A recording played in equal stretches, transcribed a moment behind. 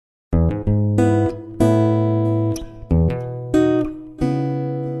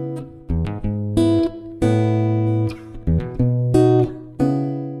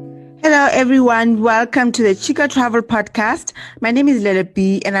everyone. Welcome to the Chica Travel Podcast. My name is Lele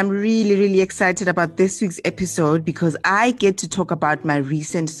B, and I'm really excited about this week's episode because I get to talk about my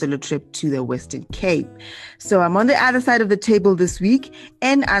recent solo trip to the Western Cape. So I'm on the other side of the table this week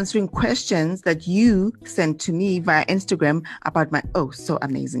and answering questions that you sent to me via Instagram about my so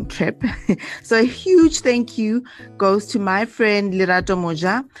amazing trip. So a huge thank you goes to my friend Lerato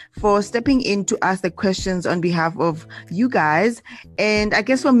Moja for stepping in to ask the questions on behalf of you guys, and I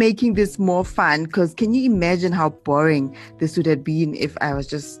guess for making this more fun, because can you imagine how boring this would have been if I was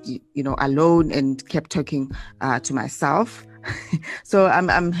just alone and kept talking to myself. So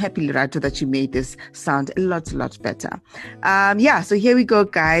I'm happy, Lerato, that you made this sound a lot better. So here we go,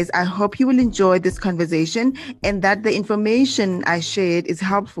 guys. I hope you will enjoy this conversation and that the information I shared is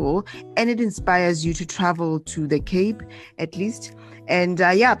helpful and it inspires you to travel to the Cape at least. And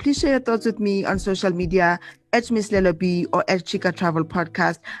please share your thoughts with me on social media at Miss Lele B or at Chica Travel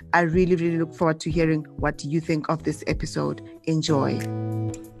Podcast. I really look forward to hearing what you think of this episode. Enjoy.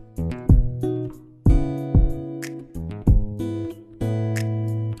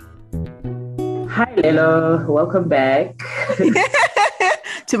 Hi, Lelo. Welcome back.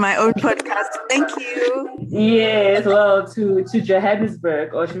 To my own podcast. Thank you. Yes, well, to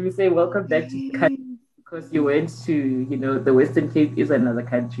Johannesburg, or should we say welcome back to the country, because you went to, the Western Cape is another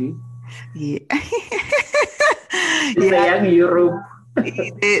country. Yeah. It's a young Europe.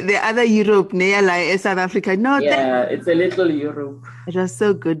 the other Europe, near South Africa. No, yeah, it's a little Europe. It was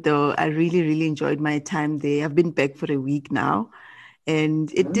so good, though. I really enjoyed my time there. I've been back for a week now, and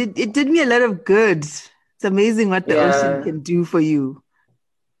it did me a lot of good. It's amazing what the ocean can do for you.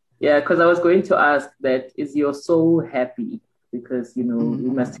 Yeah, because I was going to ask that, is your soul happy? Because, you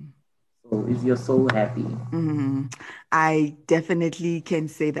must. So is your soul happy? Mm-hmm. I definitely can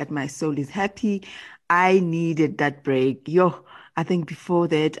say that my soul is happy. I needed that break. I think before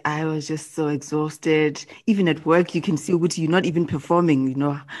that, I was just so exhausted. Even at work, you can see what you're not even performing,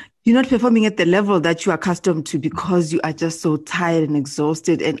 You're not performing at the level that you are accustomed to because you are just so tired and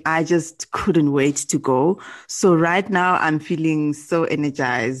exhausted. And I just couldn't wait to go. So right now, I'm feeling so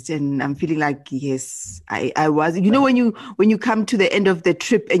energized and I'm feeling like, yes, I was. When you come to the end of the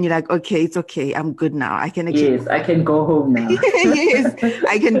trip and you're like, okay, it's okay. I'm good now. I can actually. Yes, I can go home now. Yes,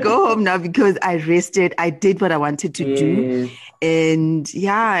 I can go home now because I rested. I did what I wanted to do. And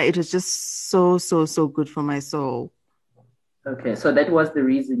it was just so good for my soul. Okay, so that was the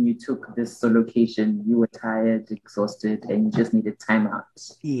reason you took this solocation. You were tired, exhausted, and you just needed time out.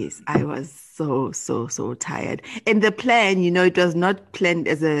 Yes, I was so tired. And the plan, it was not planned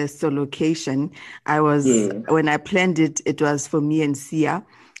as a solocation. When I planned it, it was for me and Sia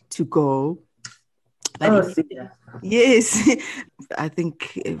to go. Sia. Yes, I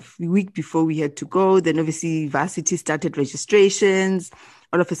think a week before we had to go, then obviously varsity started registrations.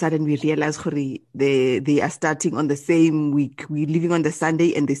 All of a sudden we realized they are starting on the same week. We're leaving on the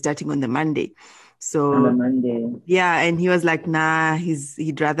Sunday and they're starting on the Monday. So on the Monday. Yeah, and he was like, nah,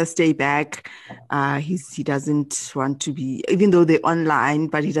 he'd rather stay back. He doesn't want to be, even though they're online,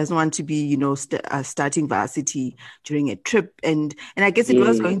 but he doesn't want to be, starting varsity during a trip. And I guess it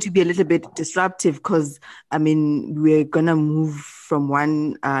was going to be a little bit disruptive because, we're going to move from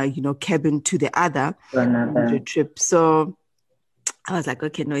one, cabin to the other. To another trip. So I was like,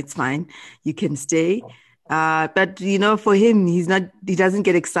 okay, no, it's fine. You can stay. But, for him, he doesn't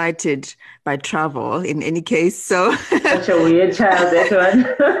get excited by travel in any case. So such a weird child, that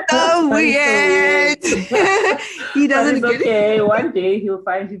one. So weird. He doesn't get okay. One day he'll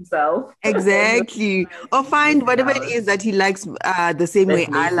find himself. Exactly. Or find whatever it is that he likes the same way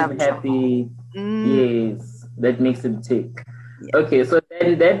I love happy. Yes, that makes him tick. Yeah. Okay, so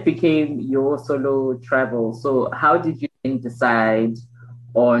then that became your solo travel. So how did you then decide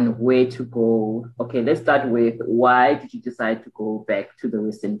on where to go? Okay, let's start with, why did you decide to go back to the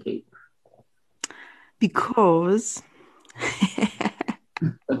Western Cape? Because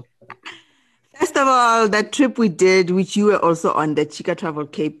first of all, that trip we did, which you were also on, the Chica Travel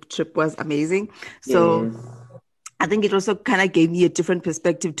Cape trip, was amazing. So yes. I think it also kind of gave me a different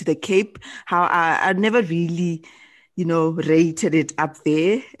perspective to the Cape, how I never really rated it up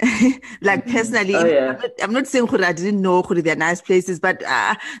there. Like personally, I'm not saying I didn't know they're nice places, but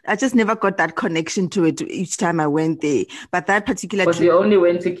I just never got that connection to it each time I went there. But that particular trip, you only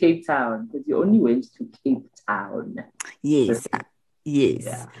went to Cape Town. Because you only went to Cape Town. Yes. Yes.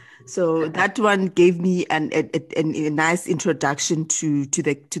 Yeah. So that one gave me a nice introduction to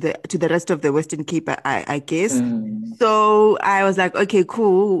the rest of the Western Cape, I guess. So I was like, okay,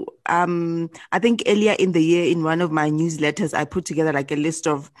 cool. I think earlier in the year, in one of my newsletters, I put together like a list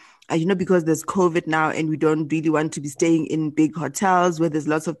of because there's COVID now and we don't really want to be staying in big hotels where there's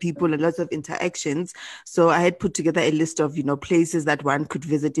lots of people and lots of interactions. So I had put together a list of, places that one could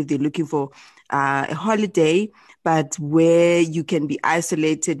visit if they're looking for a holiday, but where you can be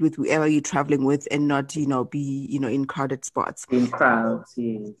isolated with whoever you're traveling with and not, be, in crowded spots. In crowds,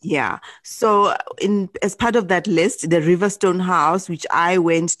 yes. Yeah. So as part of that list, the Riverstone House, which I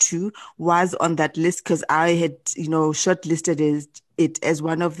went to, was on that list because I had, shortlisted it as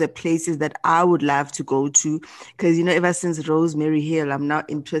one of the places that I would love to go to. Because, ever since Rosemary Hill, I'm now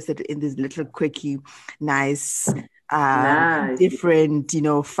interested in this little quirky, nice, different,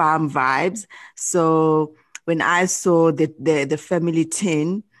 farm vibes. So when I saw the family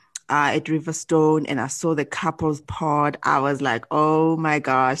tin at Riverstone and I saw the couples pod, I was like, oh my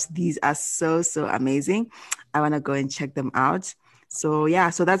gosh, these are so, so amazing. I want to go and check them out. So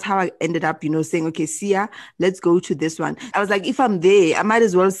so that's how I ended up, saying, okay, Sia, let's go to this one. I was like, if I'm there, I might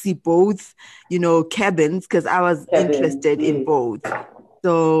as well see both, cabins because I was interested in both.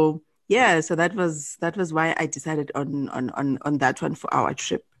 So so that was why I decided on that one for our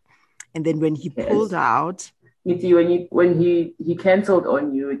trip. And then when he pulled out, when he canceled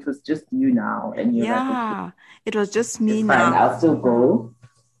on you, it was just you now, and you're like, okay, it was just me now. Fine, I'll still go.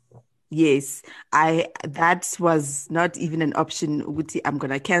 Yes, that was not even an option. I'm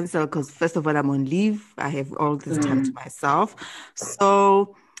gonna cancel because first of all, I'm on leave. I have all this time to myself.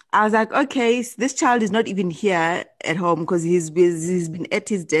 So I was like, okay, so this child is not even here at home because he's been at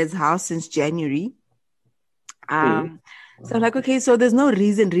his dad's house since January. So I'm like, okay, so there's no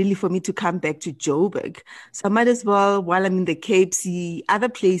reason really for me to come back to Joburg. So I might as well, while I'm in the Cape, see other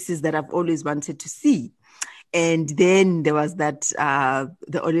places that I've always wanted to see. And then there was that,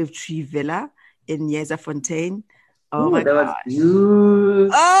 the Olive Tree Villa in Yezafontein. Oh my gosh. That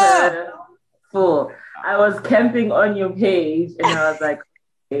was beautiful. I was camping on your page and I was like,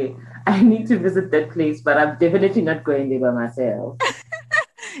 okay, I need to visit that place, but I'm definitely not going there by myself.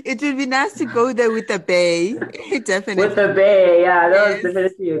 It would be nice to go there with a bay. Definitely. With a bay, yeah. That was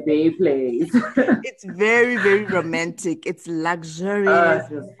definitely a bay place. It's very, very romantic. It's luxurious. It's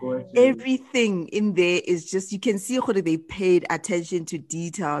just gorgeous. Everything in there is just, you can see how they paid attention to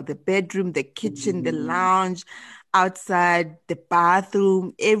detail. The bedroom, the kitchen, the lounge, outside, the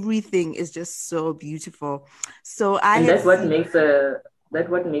bathroom, everything is just so beautiful. So that's what makes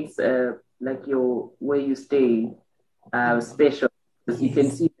like your where you stay special. You can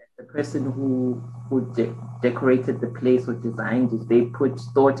see that the person who decorated the place or designed it, they put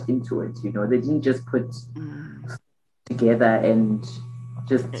thought into it. They didn't just put together and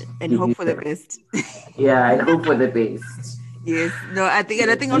just hope for the best. And hope for the best. Yes, no, I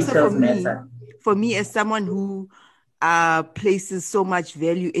think also for me as someone who places so much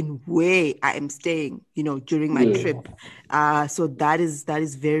value in where I am staying, during my trip. So that is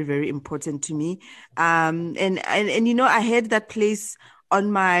very, very important to me. And I had that place on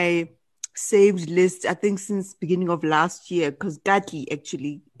my saved list, I think since beginning of last year, because Gati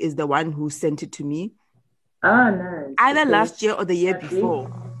actually is the one who sent it to me. Nice. Either last year or the year before.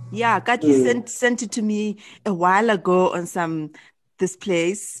 Yeah, Gati sent it to me a while ago on this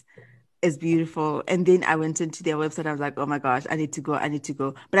place is beautiful. And then I went into their website. I was like, oh my gosh, I need to go.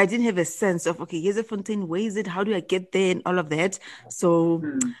 But I didn't have a sense of, okay, Yezafontein, where is it? How do I get there? And all of that. So,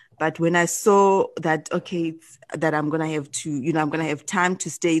 but when I saw that, okay, that I'm going to have to, I'm going to have time to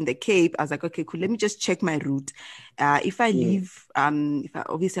stay in the Cape, I was like, okay, cool. Let me just check my route. If I leave,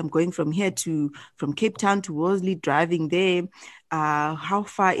 obviously I'm going from Cape Town to Worsley, driving there. How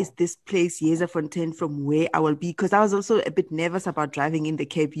far is this place, Yezafontein, from where I will be? Because I was also a bit nervous about driving in the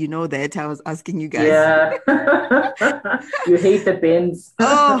Cape. You know that I was asking you guys. Yeah, you hate the bends.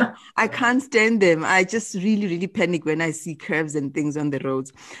 Oh, I can't stand them. I just really, really panic when I see curves and things on the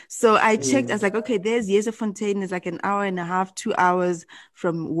roads. So I checked. I was like, okay, there's Yezafontein. It's like an hour and a half, 2 hours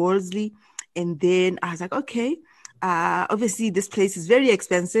from Worsley. And then I was like, okay. Obviously this place is very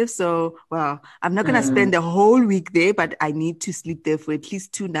expensive, so I'm not gonna spend the whole week there, but I need to sleep there for at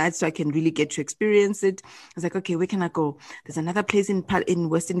least 2 nights so I can really get to experience it. I was like, okay, where can I go? There's another place in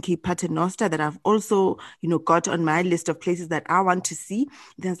Western Cape, Paternoster, that I've also got on my list of places that I want to see.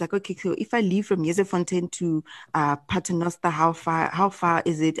 Then I was like, okay, so if I leave from Yezafontein to Paternoster, how far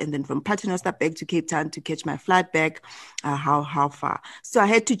is it? And then from Paternoster back to Cape Town to catch my flight back, how far? So I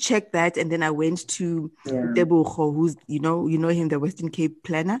had to check that, and then I went to Tebogo who's, you know him, the Western Cape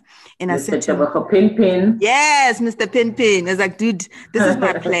planner. And I said to him, Pin. Yes, Mr. Pin. I was like, dude, this is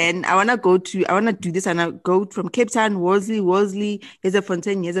my plan. I want to do this. And I go from Cape Town, Worsley,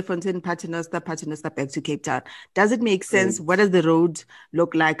 Yeserfontein, Paternoster, back to Cape Town. Does it make sense? What does the road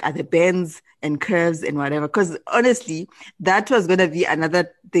look like? Are there bends and curves and whatever? Because honestly, that was going to be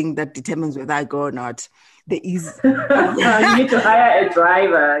another thing that determines whether I go or not. You need to hire a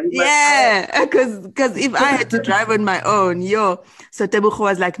driver. Because if I had to drive on my own, so Tebogo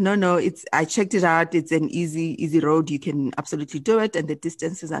was like, no, I checked it out. It's an easy road. You can absolutely do it, and the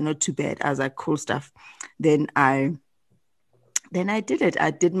distances are not too bad. I was like, cool stuff. Then I did it.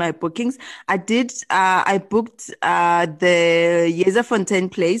 I did my bookings. I booked the Yeserfontein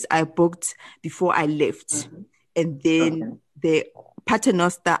place. I booked before I left, and then the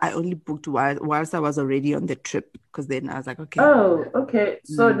Paternoster I only booked whilst I was already on the trip, because then I was like, okay. Oh, okay.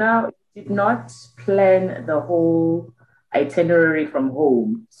 So now you did not plan the whole itinerary from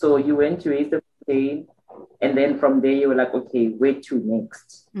home. So you went to Yeserfontein, and then from there you were like, okay, where to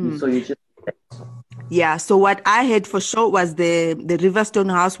next? So you just... Yeah, so what I had for sure was the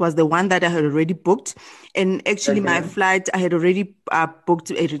Riverstone House was the one that I had already booked. And actually my flight, I had already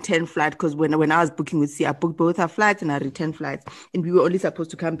booked a return flight, because when I was booking with C, I booked both our flights and our return flights. And we were only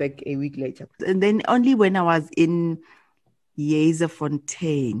supposed to come back a week later. And then only when I was in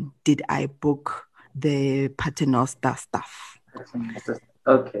Yeserfontein did I book the Paternoster stuff.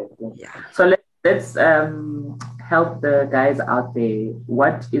 Okay. Yeah. So let's help the guys out there.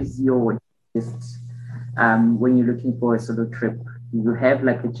 What is your list? When you're looking for a solo trip, do you have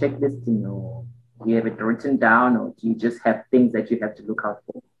like a checklist, do you have it written down, or do you just have things that you have to look out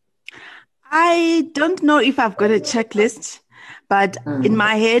for? I don't know if I've got a checklist, but in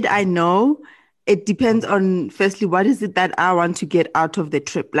my head, I know it depends on, firstly, what is it that I want to get out of the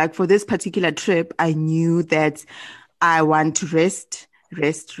trip? Like for this particular trip, I knew that I want to rest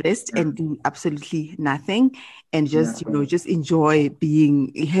and do absolutely nothing, and just just enjoy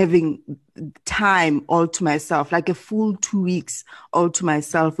having time all to myself, like a full 2 weeks all to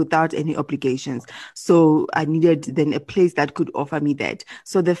myself without any obligations. So I needed then a place that could offer me that.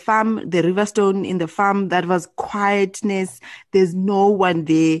 So the Riverstone in the farm, that was quietness. There's no one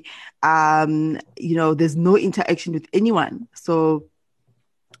there. There's no interaction with anyone. So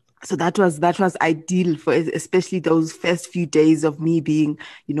that was ideal for, especially those first few days of me being,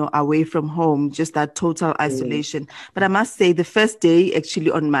 away from home, just that total isolation. But I must say, the first day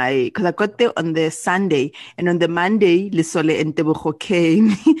actually because I got there on the Sunday, and on the Monday, Lesole and Tebogo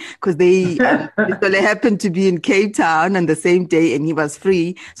came because Lesole happened to be in Cape Town on the same day and he was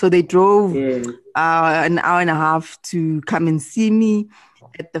free. So they drove an hour and a half to come and see me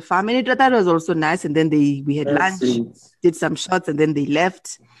at the farm. And that was also nice. And then we had lunch, did some shots, and then they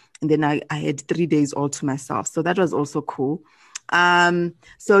left. And then I had 3 days all to myself. So that was also cool.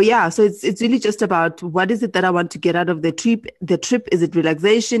 So it's really just about, what is it that I want to get out of the trip? The trip, is it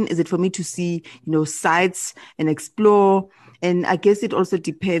relaxation? Is it for me to see, sights and explore? And I guess it also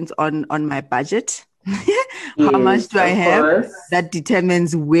depends on my budget. How much do I have? That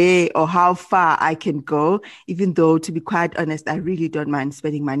determines where or how far I can go, even though, to be quite honest, I really don't mind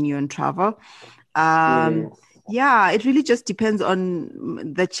spending money on travel. Yeah, it really just depends on,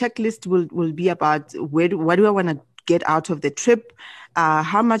 the checklist will be about what do I want to get out of the trip?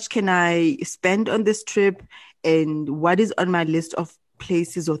 How much can I spend on this trip? And what is on my list of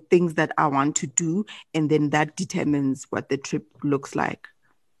places or things that I want to do? And then that determines what the trip looks like.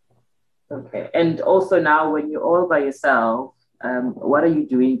 Okay. And also now, when you're all by yourself, what are you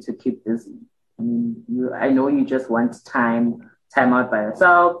doing to keep busy? I know you just want time out by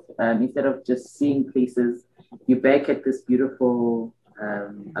yourself, instead of just seeing places. You're back at this beautiful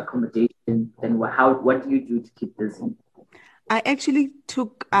accommodation. Then what do you do to keep busy? I actually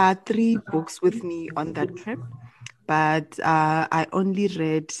took 3 books with me on that trip, but I only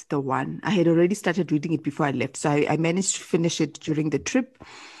read the one. I had already started reading it before I left, so I managed to finish it during the trip.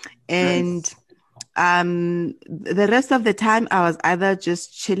 And the rest of the time, I was either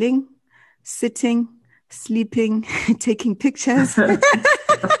just chilling, sitting, sleeping, taking pictures.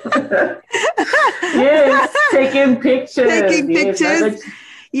 Yes, taking pictures.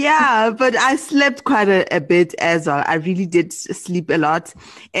 Yeah, but I slept quite a bit as well. I really did sleep a lot.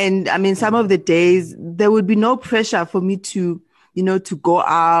 And I mean, some of the days there would be no pressure for me to, to go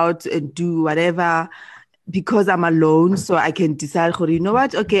out and do whatever, because I'm alone. So I can decide, you know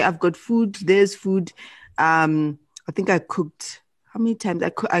what? Okay, I've got food. There's food. I think I cooked. How many times?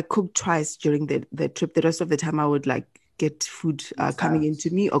 I cooked twice during the trip. The rest of the time I would get food coming into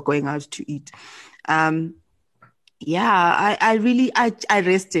me or going out to eat. Yeah, I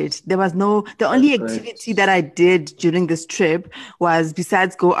rested. The only That's good. activity that I did during this trip was,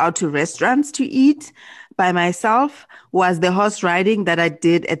 besides go out to restaurants to eat by myself, was the horse riding that I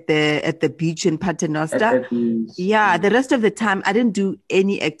did at the beach in At Paternoster. the beach. Yeah, the rest of the time I didn't do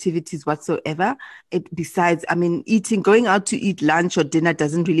any activities whatsoever. I mean, going out to eat lunch or dinner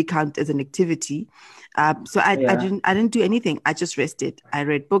doesn't really count as an activity. So Yeah. I didn't do anything. I just rested. I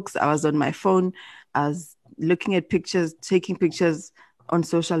read books. I was on my phone. I was looking at pictures, taking pictures on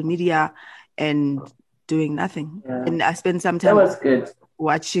social media, and doing nothing. Yeah. And I spent some That time was good.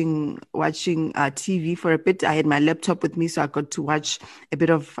 watching TV for a bit. I had my laptop with me, so I got to watch a bit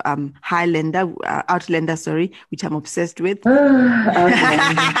of Outlander, sorry, which I'm obsessed with.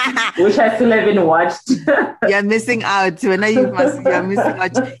 Outlander. Which I still haven't watched. You're missing out. You're missing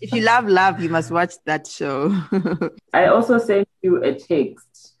out. If you love love, you must watch that show. I also sent you a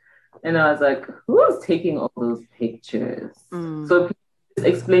text and I was like, who's taking all those pictures? So please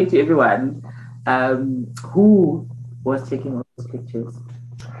explain to everyone who was taking all those pictures.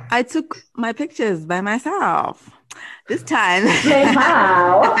 I took my pictures by myself. This time. Explain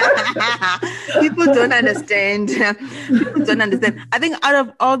how. People don't understand. People don't understand. I think out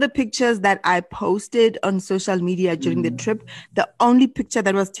of all the pictures that I posted on social media during the trip, the only picture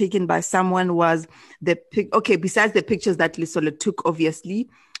that was taken by someone was besides the pictures that Lisola took, obviously,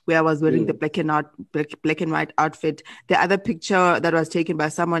 where I was wearing the black and white outfit. The other picture that was taken by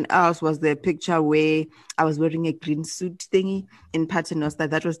someone else was the picture where I was wearing a green suit thingy in Paternoster.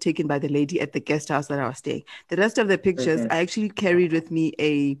 That was taken by the lady at the guest house that I was staying. The rest of the pictures, I actually carried with me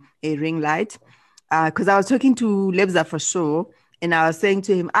a ring light because I was talking to Lebza for sure. And I was saying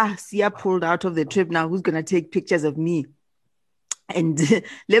to him, Sia pulled out of the trip now. Who's going to take pictures of me? And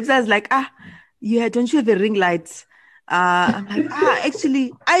Lebza's like, don't you have a ring light? I'm like,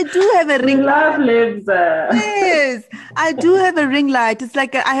 actually, I do have a ring light. We love Lebza. Yes, I do have a ring light. It's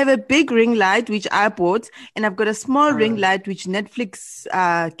like I have a big ring light, which I bought, and I've got a small ring light, which Netflix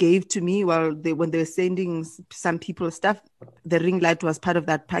gave to me when they were sending some people stuff. The ring light was part of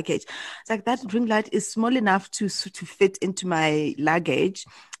that package. It's like that ring light is small enough to fit into my luggage,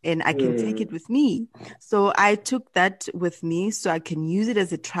 and I can take it with me. So I took that with me so I can use it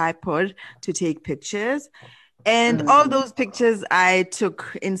as a tripod to take pictures. And all those pictures I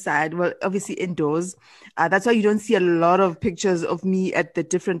took inside, well, obviously indoors. That's why you don't see a lot of pictures of me at the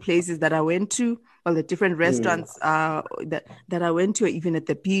different places that I went to, or the different restaurants that I went to, or even at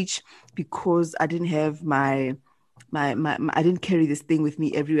the beach, because I didn't have my I didn't carry this thing with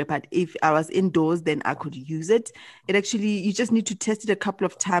me everywhere. But if I was indoors, then I could use it. It actually, you just need to test it a couple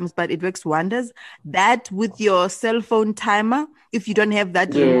of times, but it works wonders. That with your cell phone timer, if you don't have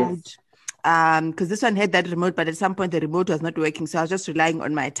that remote. Because this one had that remote, but at some point the remote was not working, so I was just relying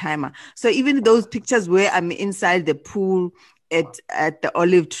on my timer. So even those pictures where I'm inside the pool at the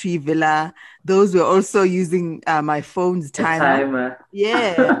Olive Tree Villa, those were also using my phone's timer.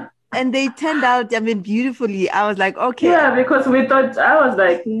 Yeah. And they turned out, beautifully. I was like, okay. Yeah, because we thought, I was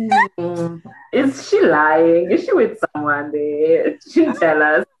like, is she lying? Is she with someone there? She tell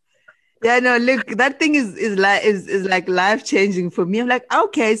us. Yeah, no, look, that thing is like life changing for me. I'm like,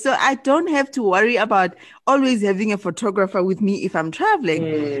 okay, so I don't have to worry about always having a photographer with me if I'm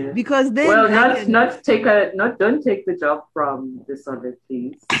traveling, because then don't take the job from this other,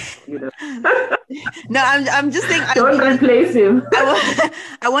 please. You know. No, I'm just saying. Don't replace him.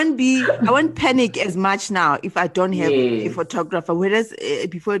 I won't panic as much now if I don't have a photographer. Whereas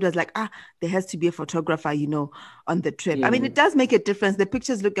before it was like, there has to be a photographer, on the trip. I mean, it does make a difference. The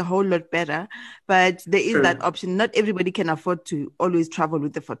pictures look a whole lot better, but there is that option. Not everybody can afford to always travel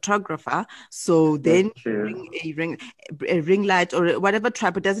with a photographer. So then bring a ring light or whatever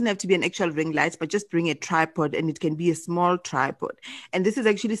tripod. It doesn't have to be an actual ring light, but just bring a tripod, and it can be a small tripod. And this is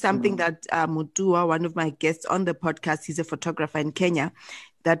actually something that Mutua, one of my guests on the podcast, he's a photographer in Kenya.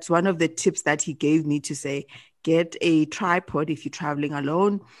 That's one of the tips that he gave me, to say, get a tripod if you're traveling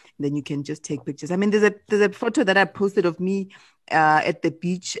alone, then you can just take pictures. I mean, there's a photo that I posted of me at the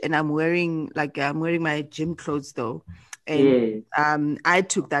beach, and I'm wearing my gym clothes though. And I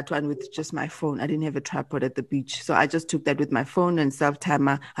took that one with just my phone. I didn't have a tripod at the beach, so I just took that with my phone and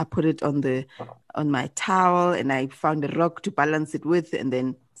self-timer. I put it on my towel, and I found a rock to balance it with, and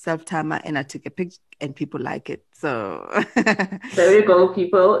then self-timer, and I took a picture, and people like it. So there you go,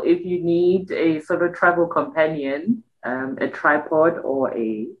 people. If you need a sort of travel companion, a tripod or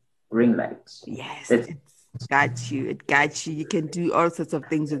a ring light. Yes. It got you. You can do all sorts of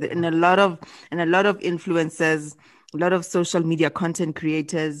things with it. And a lot of influencers, a lot of social media content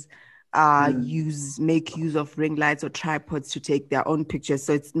creators make use of ring lights or tripods to take their own pictures.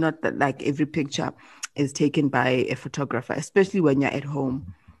 So it's not that like every picture is taken by a photographer, especially when you're at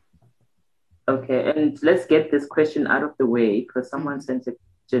home. Okay, and let's get this question out of the way because someone sent a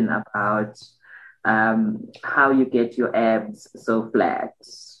question about how you get your abs so flat.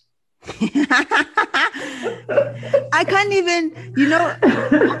 I can't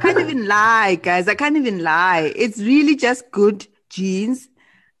even lie, guys. I can't even lie. It's really just good genes.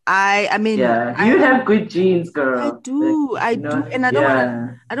 I mean, yeah, you have good genes, girl. I do, and I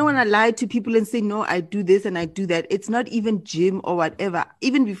don't want to lie to people and say no, I do this and I do that. It's not even gym or whatever.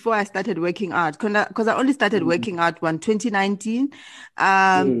 Even before I started working out, because I only started working out in 2019.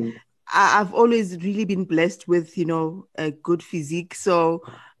 I've always really been blessed with a good physique. So,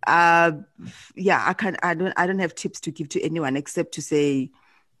 I don't have tips to give to anyone except to say,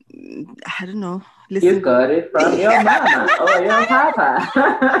 I don't know. Listen. You got it from your mama or your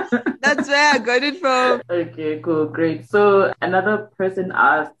papa. That's where I got it from. Okay, cool, great. So another person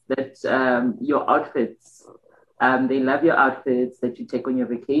asked that your outfits, they love your outfits that you take on your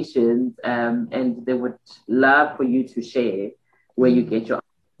vacations, and they would love for you to share where you get your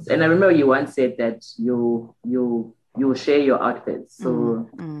outfits. And I remember you once said that you share your outfits. So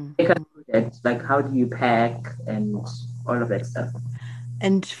take us through that, like how do you pack and all of that stuff.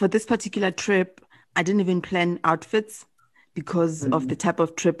 And for this particular trip, I didn't even plan outfits because of the type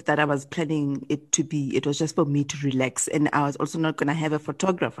of trip that I was planning it to be. It was just for me to relax. And I was also not going to have a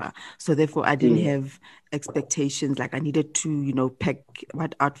photographer. So therefore, I didn't have expectations. Like I needed to, pack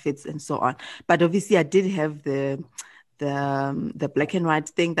what outfits and so on. But obviously, I did have the black and white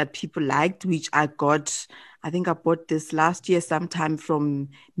thing that people liked, which I got. I think I bought this last year sometime from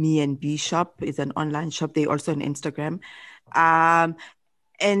Me and B Shop. It's an online shop. They also on Instagram.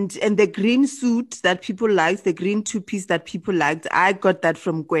 And the green suit that people liked, the green two-piece that people liked, I got that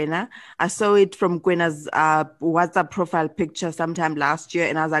from Gwena. I saw it from Gwena's WhatsApp profile picture sometime last year.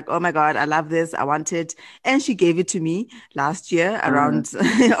 And I was like, oh my God, I love this. I want it. And she gave it to me last year around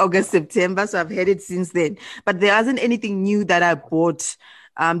August, September. So I've had it since then. But there wasn't anything new that I bought.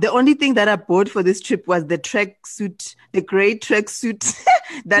 The only thing that I bought for this trip was the tracksuit, the gray tracksuit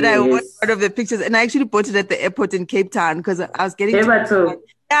that I wore out of the pictures. And I actually bought it at the airport in Cape Town because I was getting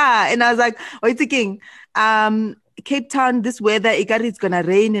and I was like, oh, it's a king. Cape Town, this weather, it's going to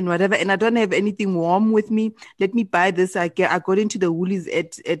rain and whatever. And I don't have anything warm with me. Let me buy this. I got into the Woolies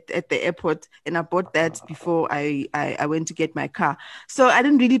at the airport and I bought that before I went to get my car. So I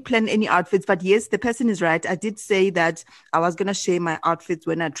didn't really plan any outfits. But yes, the person is right. I did say that I was going to share my outfits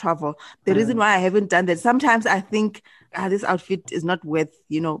when I travel. The reason why I haven't done that, sometimes I think, this outfit is not worth,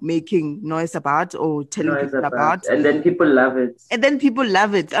 making noise about or telling people about. And then people love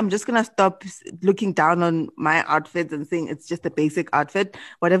it. I'm just going to stop looking down on my outfits and saying it's just a basic outfit.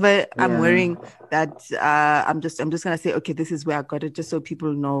 Whatever I'm wearing, that I'm just going to say, okay, this is where I got it, just so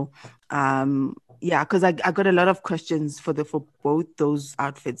people know. Because I got a lot of questions for both those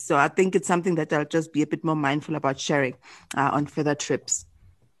outfits. So I think it's something that I'll just be a bit more mindful about sharing on further trips.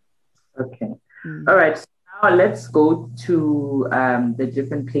 Okay. All right. Now let's go to the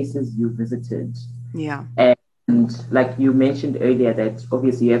different places you visited. Yeah. And like you mentioned earlier, that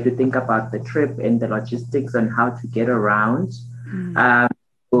obviously you have to think about the trip and the logistics on how to get around.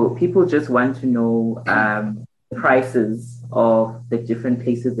 So people just want to know the prices of the different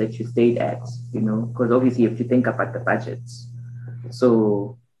places that you stayed at, because obviously you have to think about the budgets.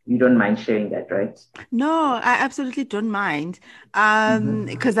 So you don't mind sharing that, right? No, I absolutely don't mind.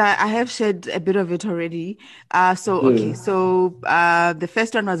 Because I have shared a bit of it already. So the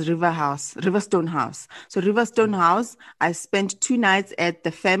first one was Riverstone House. So Riverstone House, I spent 2 nights at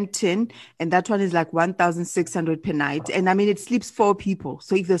the Fempton, and that one is like 1,600 per night. And I mean, it sleeps 4 people.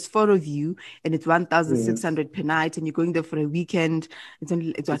 So if there's 4 of you and it's 1,600 per night and you're going there for a weekend,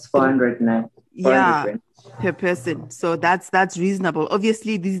 it's 400 nights. Yeah, per person. So that's reasonable.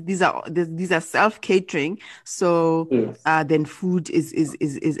 Obviously, these are self-catering. So then food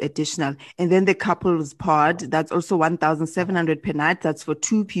is additional. And then the couples pod, that's also 1,700 per night. That's for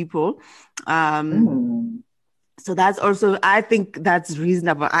 2 people. So that's also, I think that's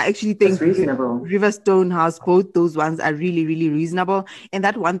reasonable. I actually think Riverstone House, both those ones are really, really reasonable. And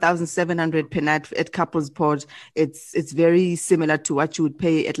that 1,700 per night at Couples Pod, it's very similar to what you would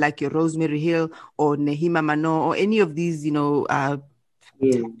pay at like your Rosemary Hill or Nehima Mano or any of these,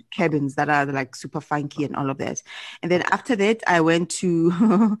 cabins that are like super funky and all of that. And then after that, I went to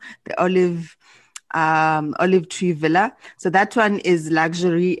the Olive Olive Tree Villa. So that one is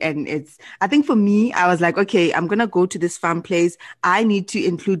luxury, and I think for me, I was like, okay, I'm gonna go to this farm place. I need to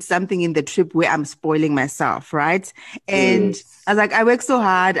include something in the trip where I'm spoiling myself, right? And Yes. I was like, I work so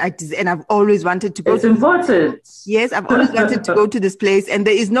hard, and I've always wanted to go It's to this. important. Yes, I've always wanted to go to this place, and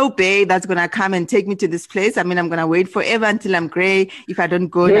there is no bay that's gonna come and take me to this place. I mean, I'm gonna wait forever until I'm gray if I don't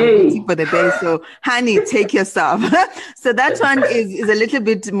go, and I'm waiting Hey. for the bay. So, honey, take yourself. So that one is a little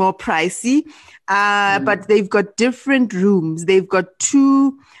bit more pricey, but they've got different rooms. They've got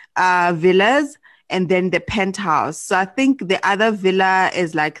two villas and then the penthouse. So I think the other villa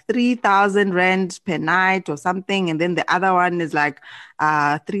is like 3,000 rand per night or something. And then the other one is like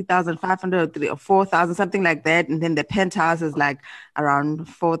 3,500 or 4,000, something like that. And then the penthouse is like around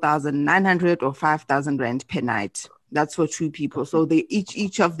 4,900 or 5,000 rand per night. That's for two people. So they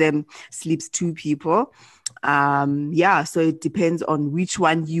each of them sleeps two people. So it depends on which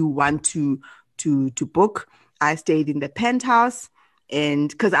one you want to book. I stayed in the penthouse. And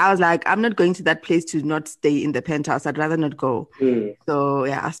because I was like, I'm not going to that place to not stay in the penthouse. I'd rather not go. Yeah. So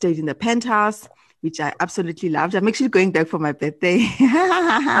yeah, I stayed in the penthouse, which I absolutely loved. I'm actually going back for my birthday.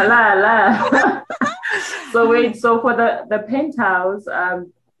 Allah, Allah. So wait, so for the penthouse, are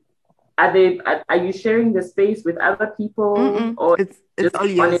you sharing the space with other people, or it's just all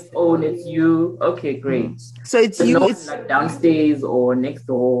on yours. its own? It's you. Okay, great. So it's But you. no, It's like downstairs or next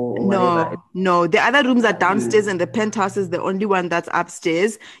door or whatever. no. The other rooms are downstairs, and the penthouse is the only one that's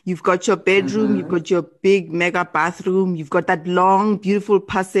upstairs. You've got your bedroom, you've got your big mega bathroom, you've got that long, beautiful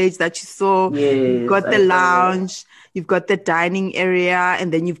passage that you saw. You've got the lounge, you've got the dining area,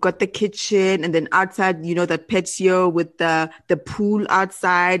 and then you've got the kitchen, and then outside, that patio with the pool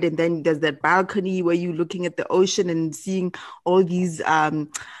outside, and then there's that balcony where you're looking at the ocean and seeing all these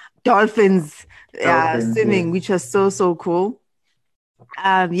dolphins swimming, which was so cool.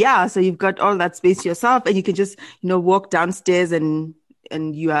 So you've got all that space to yourself, and you can just walk downstairs and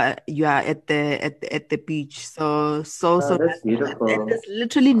you are at the beach. So that's beautiful. And there's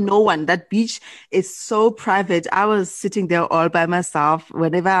literally no one. That beach is so private. I was sitting there all by myself.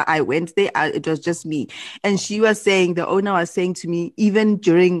 Whenever I went there, it was just me. And the owner was saying to me, even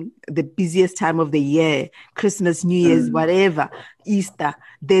during the busiest time of the year, Christmas, New Year's, whatever, Easter,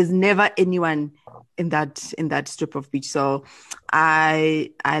 there's never anyone in that strip of beach. So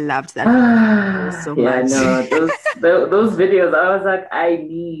I loved that so much. No, those videos, I was like, I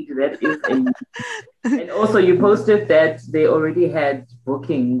need that is and also you posted that they already had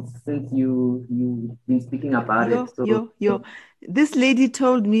bookings since you've been speaking about it. So this lady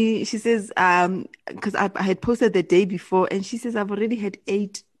told me, she says, because I had posted the day before, and she says, I've already had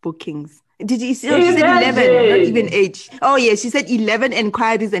 8 bookings. Did you see? She said 11, not even 8. Oh yeah, she said 11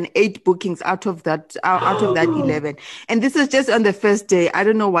 inquiries and 8 bookings out of that 11. And this is just on the first day. I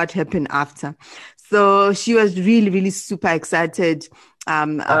don't know what happened after. So she was really, really super excited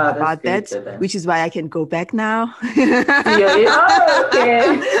about that, which is why I can go back now. Okay.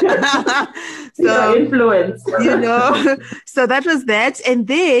 So influence. So that was that. And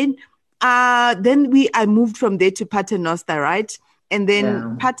then I moved from there to Paternoster, right? And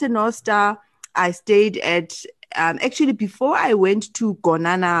then Paternoster, I stayed at, actually before I went to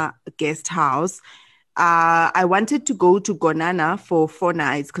Gonana guest house, I wanted to go to Gonana for 4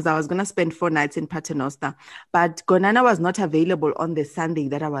 nights because I was going to spend 4 nights in Paternoster. But Gonana was not available on the Sunday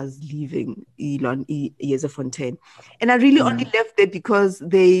that I was leaving Yezofontein. And I really only left there because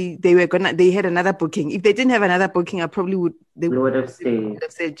they had another booking. If they didn't have another booking, I probably would have stayed. They would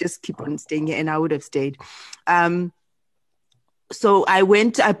have said, just keep on staying here, and I would have stayed. So I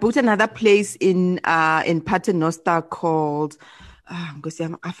booked another place in Paternoster called,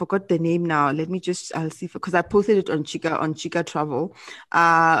 I forgot the name now. I'll see, because I posted it on Chica Travel.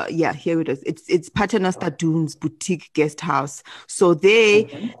 Here it is. It's Paternoster Dunes Boutique Guest House. So the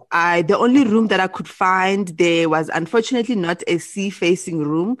only room that I could find there was unfortunately not a sea-facing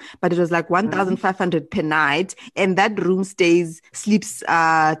room, but it was like 1,500 per night, and that room sleeps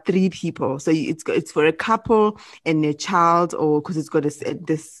 3 people. So it's for a couple and a child, or because it's got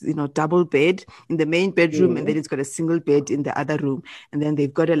this double bed in the main bedroom, and then it's got a single bed in the other room. And then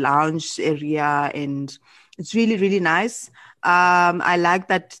they've got a lounge area, and it's really, really nice. I like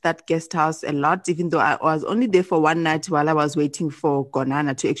that guest house a lot, even though I was only there for 1 night while I was waiting for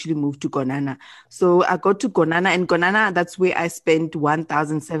Gonana to actually move to Gonana. So I got to Gonana, and Gonana, that's where I spent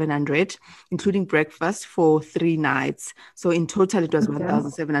 1,700, including breakfast, for 3 nights. So in total, it was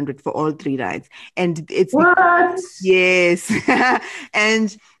 1,700 for all 3 nights. And it's what? Yes.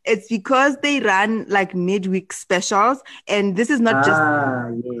 And it's because they run like midweek specials, and this is not just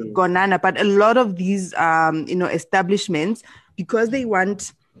Gonana, but a lot of these establishments, because they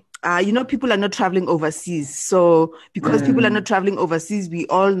want people are not traveling overseas. So because people are not traveling overseas, we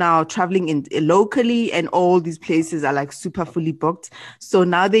all now traveling in locally, and all these places are like super fully booked. So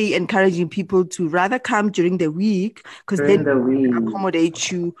now they encouraging people to rather come during the week, because they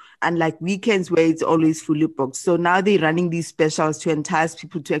accommodate you, and like weekends where it's always fully booked. So now they're running these specials to entice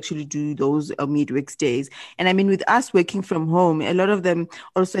people to actually do those midweek stays. And I mean, with us working from home, a lot of them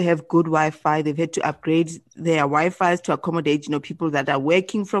also have good Wi-Fi. They've had to upgrade their Wi-Fi's to accommodate, people that are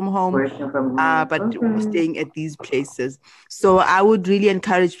working from home, but staying at these places. So I would really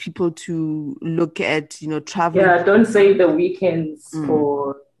encourage people to look at, traveling. Yeah, don't say the weekends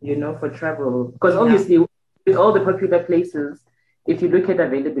for travel. Because obviously, with all the popular places, if you look at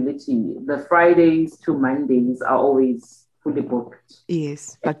availability, the Fridays to Mondays are always fully booked.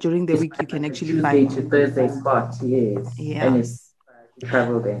 Yes, but during the week you can actually Tuesday to Thursday spot. Yes, and it's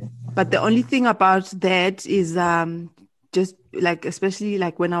travel there. But the only thing about that is just like, especially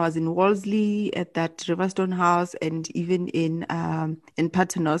like when I was in Wolseley at that Riverstone house, and even in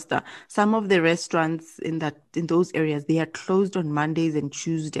Paternoster, some of the restaurants in those areas, they are closed on Mondays and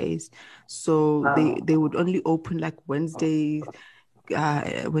Tuesdays. So they would only open like Wednesday,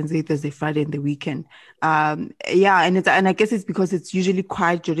 Thursday, Friday, and the weekend. And I guess it's because it's usually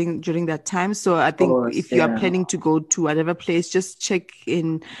quiet during that time. So I think if you are planning to go to whatever place, just check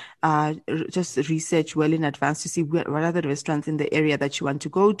in, just research well in advance to see what are the restaurants in the area that you want to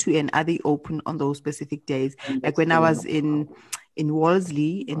go to, and are they open on those specific days. Like when I was in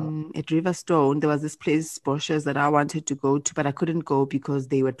Wolseley at Riverstone, there was this place, Boschers, that I wanted to go to, but I couldn't go because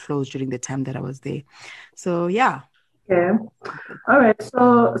they were closed during the time that I was there. So yeah. Okay. All right.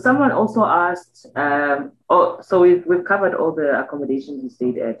 So someone also asked, so we've covered all the accommodations you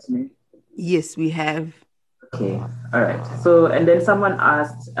stayed at, ne? Yes, we have. Okay. All right. So, and then someone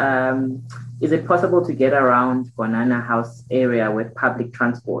asked, is it possible to get around Banana House area with public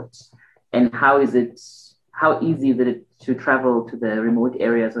transport? And how easy is it to travel to the remote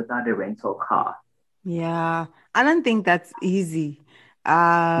areas without a rental car? Yeah, I don't think that's easy.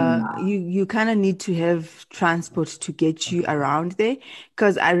 You kind of need to have transport to get you around there,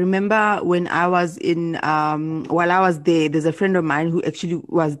 because I remember when I was while I was there, there's a friend of mine who actually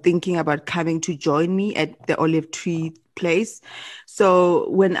was thinking about coming to join me at the Olive Tree place. So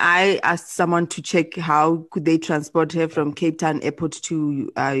when I asked someone to check how could they transport her from Cape Town Airport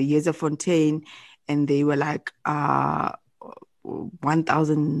to Yeserfontein, and they were like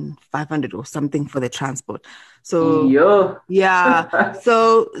 1,500 or something for the transport. So it's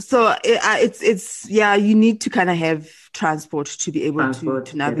you need to kind of have transport to be able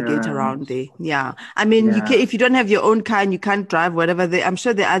to navigate around there. Yeah, I mean, you can, if you don't have your own car and you can't drive, whatever. I'm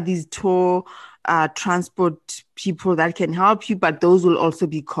sure there are these tour transport people that can help you, but those will also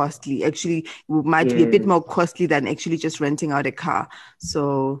be costly. Actually, it might be a bit more costly than actually just renting out a car.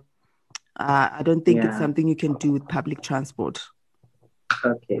 So I don't think it's something you can do with public transport.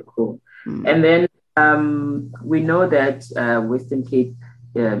 Okay, cool. And then we know that Western Cape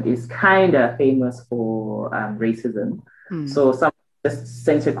is kind of famous for racism. So someone just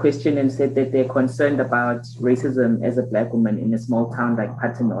sent a question and said that they're concerned about racism as a Black woman in a small town like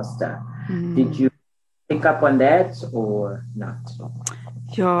Paternoster. Did you pick up on that or not?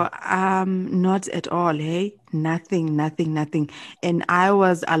 Not at all, hey? Nothing. And I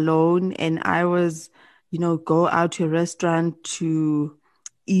was alone, and I was, go out to a restaurant to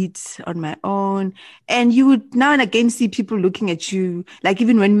eat on my own, and you would now and again see people looking at you. Like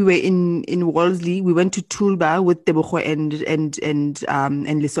even when we were in Wolseley, we went to Tulba with Tebogo and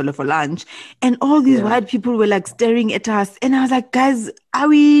Lesolo for lunch, and all these white people were like staring at us, and I was like, guys, are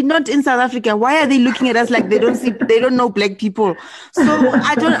we not in South Africa? Why are they looking at us like they don't know Black people? So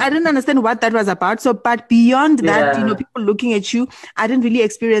I didn't understand what that was about. So, but beyond that, people looking at you, I didn't really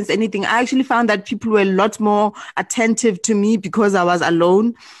experience anything. I actually found that people were a lot more attentive to me because I was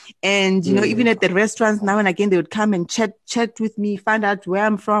alone. And, even at the restaurants, now and again, they would come and chat with me, find out where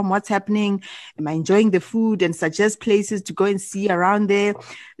I'm from, what's happening, am I enjoying the food, and suggest places to go and see around there.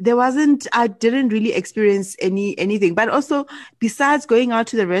 I didn't really experience anything. But also, besides going out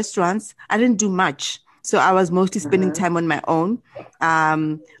to the restaurants, I didn't do much. So I was mostly spending time on my own.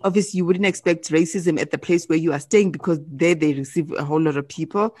 Obviously, you wouldn't expect racism at the place where you are staying, because there they receive a whole lot of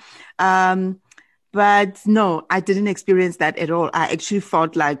people. But no, I didn't experience that at all. I actually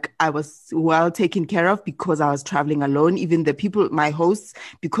felt like I was well taken care of because I was traveling alone. Even the people, my hosts,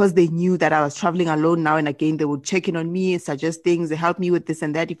 because they knew that I was traveling alone, now and again, they would check in on me, suggest things, they help me with this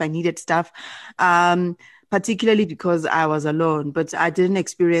and that if I needed stuff, particularly because I was alone. But I didn't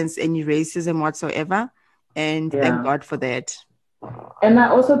experience any racism whatsoever. And thank God for that. And I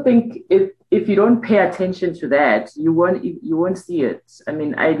also think if you don't pay attention to that, you won't see it. I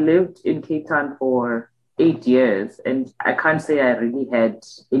mean, I lived in Cape Town for 8 years, and I can't say I really had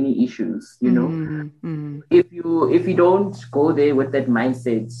any issues. If you don't go there with that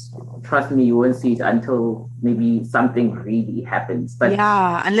mindset, trust me, you won't see it until maybe something really happens. But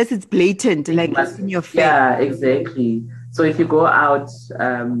yeah, unless it's blatant, like it's in your face. Yeah, exactly. So if you go out,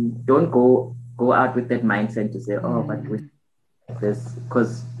 don't go out with that mindset to say, oh, but with this,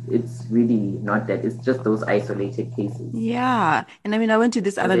 because it's really not that. It's just those isolated cases. Yeah. And I mean, I went to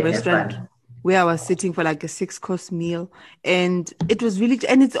this other restaurant where I was sitting for like a 6-course meal, and it was really,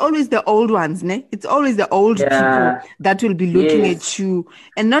 and it's always the old ones, ne? It's always the old people that will be looking at you,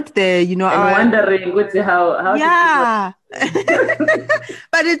 and not the, and wondering how yeah.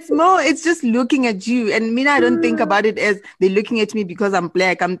 But it's just looking at you. And I don't think about it as they're looking at me because I'm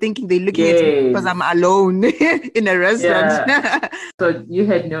black. I'm thinking they're looking at me because I'm alone in a restaurant. Yeah. So you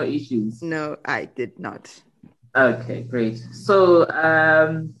had no issues? No, I did not. Okay, great. So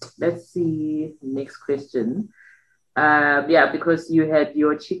let's see, next question. Because you had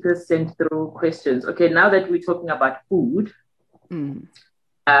your chicas sent through questions. Okay, now that we're talking about food,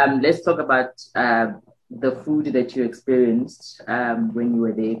 let's talk about the food that you experienced when you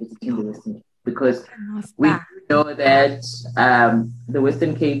were there visiting the Western Cape, because we know that the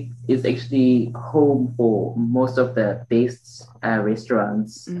Western Cape is actually home for most of the best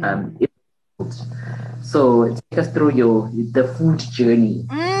restaurants in the world. So take us through the food journey.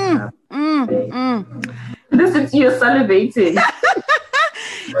 Listen to you salivating.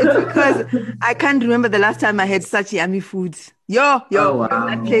 It's because I can't remember the last time I had such yummy foods. Yo, wow.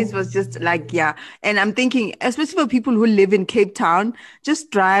 That place was just like, yeah. And I'm thinking, especially for people who live in Cape Town,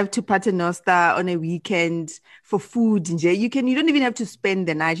 just drive to Paternoster on a weekend for food. You don't even have to spend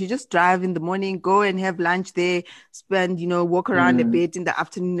the night. You just drive in the morning, go and have lunch there, walk around a bit in the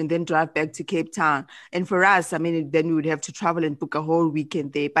afternoon, and then drive back to Cape Town. And for us, I mean, then we would have to travel and book a whole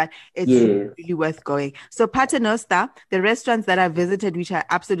weekend there, but it's really worth going. So Paternoster, the restaurants that I visited, which I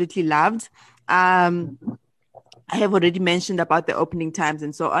absolutely loved, I have already mentioned about the opening times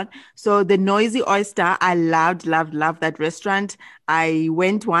and so on. So the Noisy Oyster, I loved that restaurant. I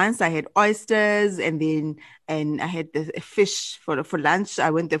went once, I had oysters, and I had the fish for lunch. I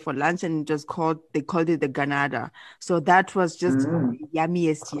went there for lunch, and they called it the Ganada. So that was just the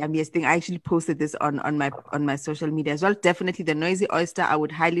yummiest thing. I actually posted this on my social media as well. Definitely the Noisy Oyster, I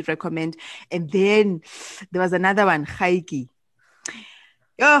would highly recommend. And then there was another one, Chaiki.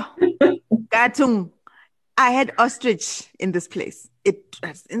 Oh, Gatung. I had ostrich in this place. It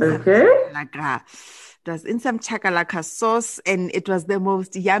was in some chakalaka sauce, and it was the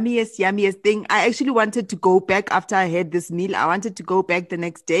most yummiest thing. I actually wanted to go back after I had this meal. I wanted to go back the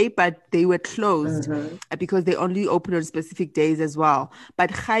next day, but they were closed because they only open on specific days as well.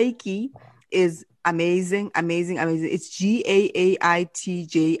 But Chaiki is amazing. It's Gaitjie.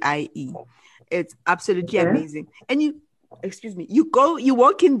 It's absolutely amazing. And you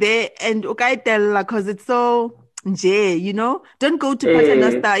walk in there and because it's so don't go to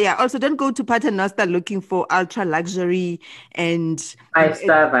Paternoster. Yeah, also don't go to Paternoster looking for ultra luxury and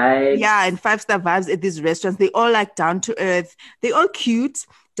 5-star vibes. Yeah, and 5-star vibes at these restaurants. They all like down to earth. They all cute,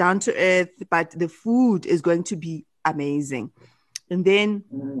 down to earth, but the food is going to be amazing. And then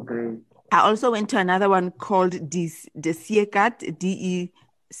I also went to another one called Desiekat,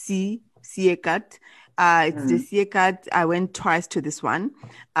 DEC Siekat. It's the Siekat. I went twice to this one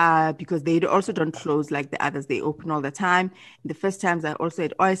because they also don't close like the others. They open all the time. The first times I also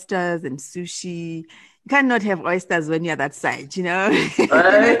had oysters and sushi. You cannot have oysters when you're that side,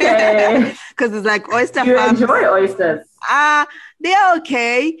 Okay. Because it's like oyster you farms. You enjoy oysters? They're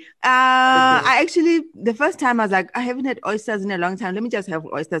okay. I actually, the first time I was like, I haven't had oysters in a long time. Let me just have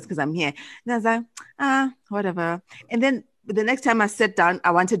oysters because I'm here. And I was like, whatever. And then the next time I sat down,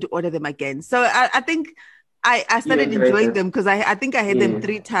 I wanted to order them again. So I think I started enjoying them because I think I had them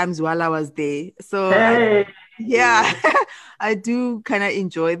 3 times while I was there. So I do kind of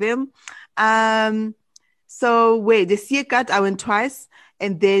enjoy them. So the Siekat, I went twice.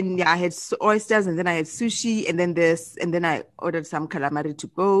 And then I had oysters, and then I had sushi, and then I ordered some calamari to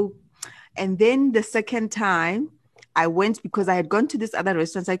go. And then the second time I went because I had gone to this other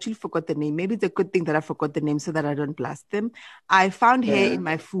restaurant. I actually forgot the name. Maybe it's a good thing that I forgot the name so that I don't blast them. I found hair in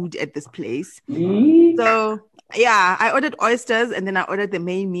my food at this place. So I ordered oysters, and then I ordered the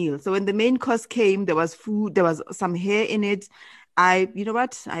main meal. So when the main course came, there was food, there was some hair in it. I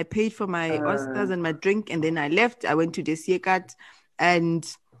paid for my oysters and my drink, and then I left. I went to the Siekat, and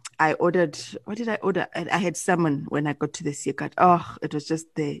I ordered, what did I order? I had salmon when I got to the Seacat. Oh, it was just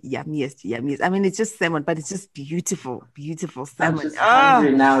the yummiest. I mean, it's just salmon, but it's just beautiful I'm salmon. just Oh,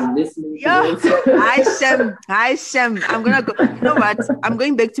 hungry now listening yeah. to this. Hi, Shem. I'm gonna go. You know what? I'm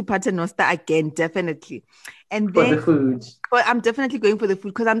going back to Paternoster again, definitely. And For the then food. but I'm definitely going for the food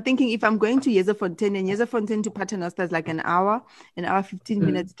because I'm thinking if I'm going to Yeserfontein and Yeserfontein to Paternoster is like an hour 15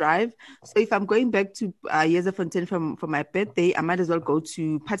 minutes drive. So if I'm going back to Yeserfontein for my birthday, I might as well go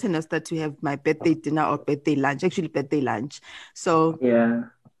to Paternoster to have my birthday dinner or birthday lunch, actually birthday lunch. So Yeah.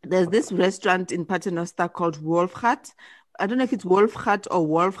 there's this restaurant in Paternoster called Wolfgat. I don't know if it's Wolfgat or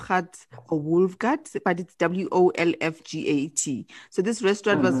Wolfgat or Wolfgat, but it's Wolfgat. So this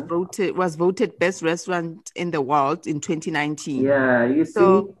restaurant was voted best restaurant in the world in 2019. Yeah, you see,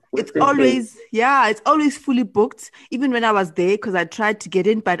 So it's always fully booked. Even when I was there, because I tried to get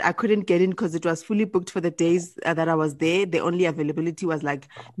in, but I couldn't get in because it was fully booked for the days that I was there. The only availability was like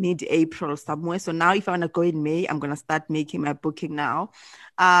mid-April somewhere. So now if I want to go in May, I'm going to start making my booking now.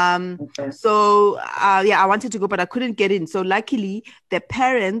 So I wanted to go, but I couldn't get in. So luckily, the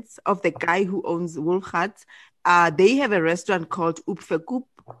parents of the guy who owns Wolfgat, they have a restaurant called Upfekup,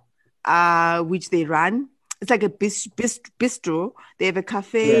 which they run. It's like a bistro. They have a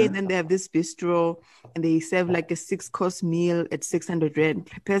cafe, and then they have this bistro, and they serve like a 6-course meal at 600 rand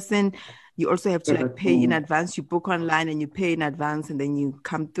per person. You also have to like pay in advance. You book online and you pay in advance, and then you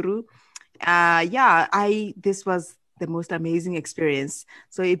come through. This was the most amazing experience.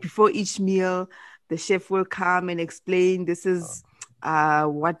 So before each meal, the chef will come and explain, this is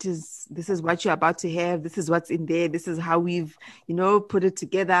what you're about to have. This is what's in there. This is how we've, put it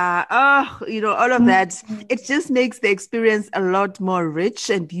together. All of that. It just makes the experience a lot more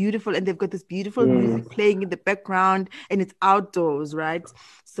rich and beautiful. And they've got this beautiful music playing in the background, and it's outdoors, right?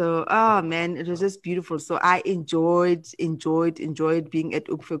 So, oh man, it was just beautiful. So I enjoyed being at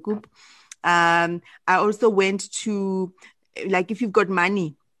Upfekup. I also went to, like, if you've got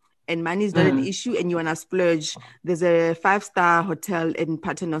money and money is not an issue and you want to splurge, there's a 5-star hotel in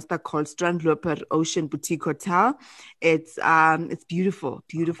Paternoster called Strandloper Ocean Boutique Hotel. It's beautiful.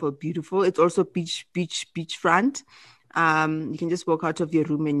 It's also beachfront. You can just walk out of your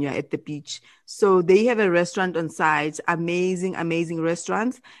room and you're at the beach. So they have a restaurant on site, amazing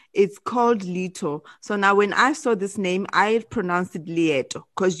restaurants. It's called Lito. So now when I saw this name, I pronounced it Lieto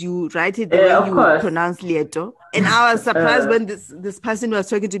because you write it the way you pronounce Lieto. And I was surprised when this person who was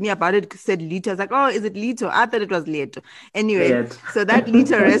talking to me about it said Lito. I was like, oh, is it Lito? I thought it was Lieto. Anyway, so that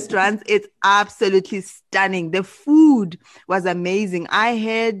Lito restaurant, it's absolutely stunning. The food was amazing. I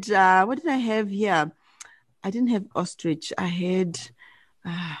had, what did I have here? I didn't have ostrich. I had,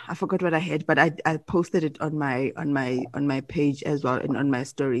 I forgot what I had, but I posted it on my page as well and on my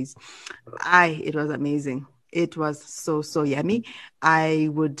stories. It was amazing. It was so yummy. I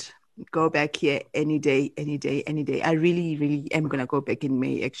would go back here any day. I really am gonna go back in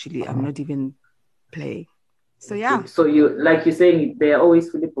May. Actually, I'm not even playing. So yeah. So you, like you're saying, they're always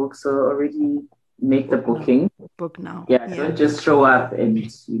fully booked. So already make the booking. Book now. Yeah, don't just show up and,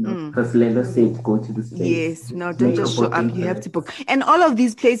 because Lelo said go to this place. Yes, no, don't just show up. You have to book. And all of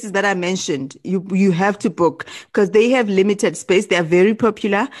these places that I mentioned, you have to book because they have limited space. They are very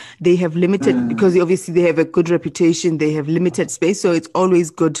popular. They have limited, because obviously they have a good reputation. They have limited space. So it's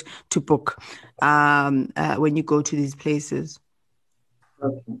always good to book when you go to these places.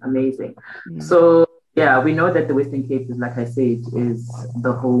 Okay, amazing. So yeah, we know that the Western Cape is, like I said, is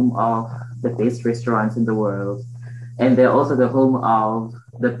the home of the best restaurants in the world. And they're also the home of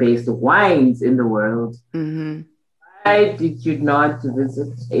the best wines in the world. Mm-hmm. Why did you not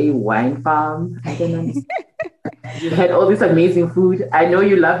visit a wine farm? I don't understand. You had all this amazing food. I know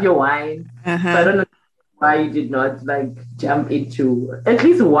you love your wine. So I don't know why you did not jump into at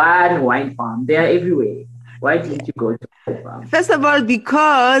least one wine farm. They are everywhere. Why didn't you go to the farm? First of all,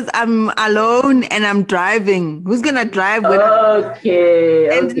 because I'm alone and I'm driving. Who's gonna drive with? Okay.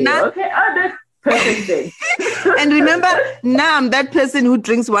 Oh, that's perfect then. And remember, now I'm that person who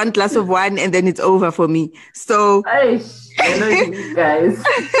drinks one glass of wine and then it's over for me. So I know you guys.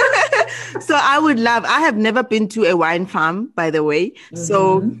 So I have never been to a wine farm, by the way.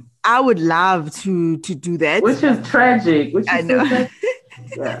 So I would love to do that. Which is tragic. I know. So tragic.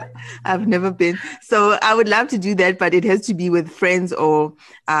 Yeah. I've never been. So I would love to do that, but it has to be with friends or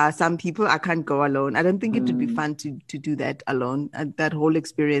some people. I can't go alone. I don't think it would be fun to do that alone. That whole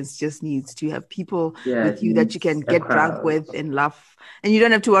experience just needs to have people with you that you can get drunk with and laugh. And you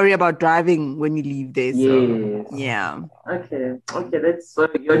don't have to worry about driving when you leave there. So, yeah. Okay. That's so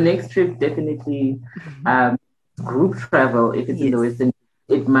your next trip definitely group travel. If it's in the Western,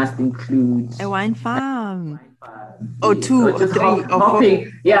 it must include a wine farm. farm. Or Yes. two, Or or just three, or hopping,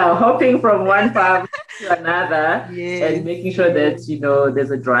 four. yeah, hopping from one farm to another Yes. and making sure that,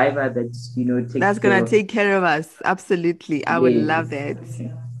 there's a driver that, takes That's care gonna of. take care of us. Absolutely. I would love Yes.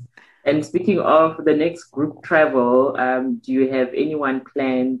 that. And speaking of the next group travel, do you have anyone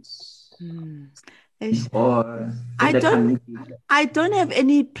planned Hmm. Ish. or in I the don't coming future? I don't have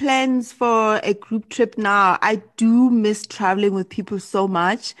any plans for a group trip now. I do miss traveling with people so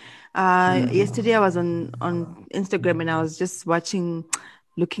much. Yesterday I was on Instagram and I was just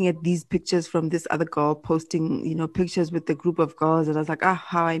looking at these pictures from this other girl posting, pictures with a group of girls, and I was like,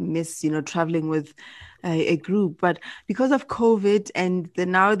 how I miss, traveling with a group. But because of COVID and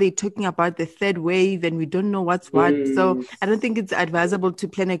now they're talking about the third wave and we don't know what's what, so I don't Yes. think it's advisable to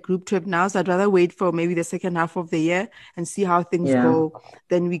plan a group trip now. So I'd rather wait for maybe the second half of the year and see how things Yeah. go.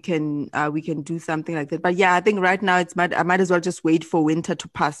 Then we can do something like that. But yeah, I think right now I might as well just wait for winter to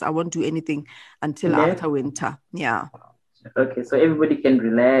pass. I won't do anything until Okay. after winter. Yeah. Okay. So everybody can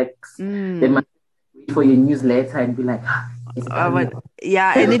relax. They Mm. might wait for your newsletter and be like, is it coming?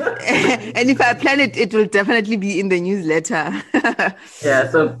 Yeah, and if and if I plan it, it will definitely be in the newsletter. Yeah.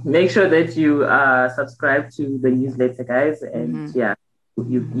 So make sure that you subscribe to the newsletter, guys, and Hmm. yeah,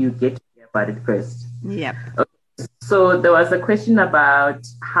 you get to hear about it first. Yep. So there was a question about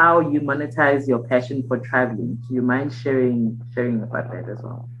how you monetize your passion for traveling. Do you mind sharing about that as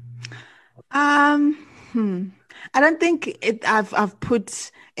well? Um, hmm. I don't think I've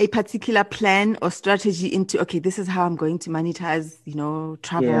put a particular plan or strategy into, okay, this is how I'm going to monetize, Yeah.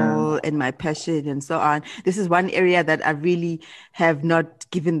 travel and my passion and so on. This is one area that I really have not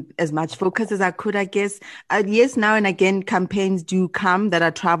given as much focus as I could, I guess. Yes, now and again, campaigns do come that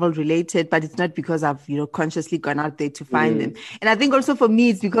are travel related, but it's not because I've, consciously gone out there to find them. Yes. And I think also for me,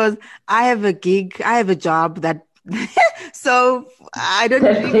 it's because I have a job that so I don't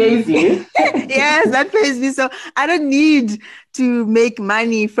That really, pays you. yes, that pays me. So I don't need to make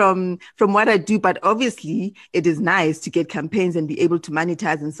money from what I do, but obviously it is nice to get campaigns and be able to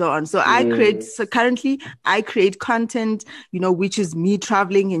monetize and so on. So Yes. currently I create content, which is me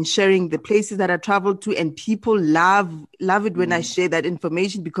traveling and sharing the places that I travel to, and people love it when I share that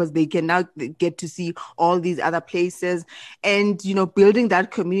information because they can now get to see all these other places, and building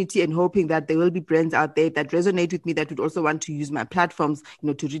that community and hoping that there will be brands out there that resonate with me that would also want to use my platforms,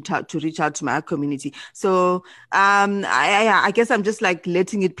 to reach out to my community. So I guess I'm just like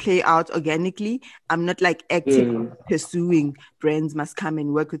letting it play out organically. I'm not like actively Yes. pursuing brands must come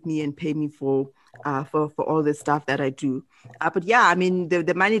and work with me and pay me for all the stuff that I do. But yeah, I mean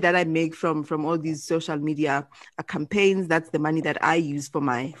the money that I make from all these social media campaigns, that's the money that I use for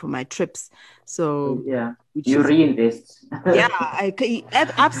my trips. So Yeah. which You is reinvest yeah,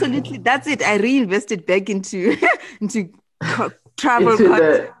 absolutely. That's it. I reinvested back into into travel into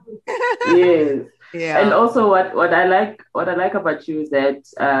content. the yes. And Yeah. also what I like about you is that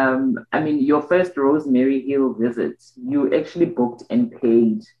I mean your first Rosemary Hill visit, you actually booked and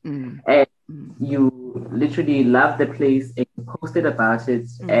paid. Mm, And mm, you literally love the place and you posted about it,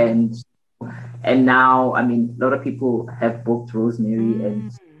 mm, and now I mean a lot of people have booked Rosemary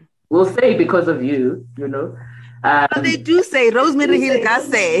and mm. will say because of you. Well, they um do say Rosemary Hill does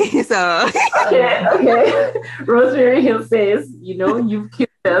say so. okay. Rosemary Hill says, you've killed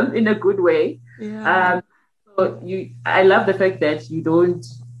them in a good way. Yeah. um I love the fact that you don't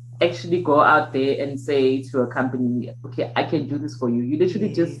actually go out there and say to a company, okay, I can do this for you. You literally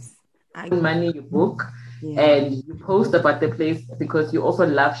just Yes. I money you book yeah. and you post about the place because you also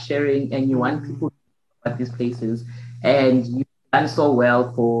love sharing and you want Mm, people to know about these places, mm, and you've done so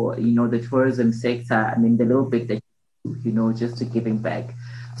well for the tourism sector. I mean the little bit that just to giving back.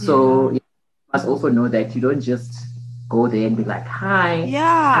 yeah. So you must also know that you don't just go there and be like, hi,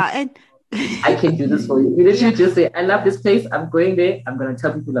 Yeah. And I can do this for you. You yeah. literally just say, I love this place, I'm going there, I'm going to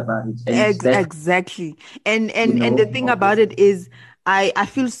tell people about it, and that's Exactly. And the thing about obviously. it is I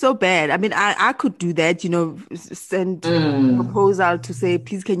feel so bad. I mean, I could do that, send Mm, proposal to say,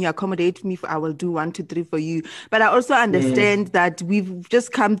 please, can you accommodate me? I will do 1, 2, 3 for you. But I also yes, understand that we've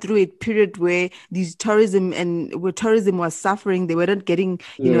just come through a period where where tourism was suffering. They weren't getting,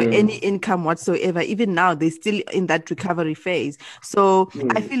 any yes, income whatsoever. Even now, they're still in that recovery phase. So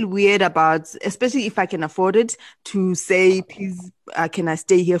I yes. feel weird about, especially if I can afford it, to say, please, can I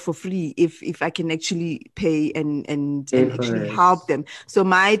stay here for free if I can actually pay Pay and for actually it. help them. So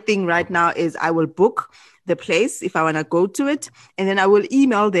my thing right now is I will book the place if I want to go to it, and then I will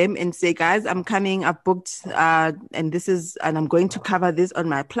email them and say, guys, I'm coming, I've booked, and I'm going to cover this on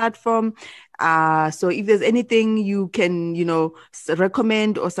my platform. So if there's anything you can,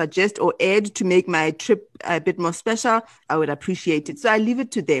 recommend or suggest or add to make my trip a bit more special, I would appreciate it. So I leave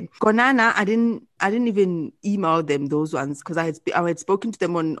it to them. Konana, I didn't even email them those ones because I had spoken to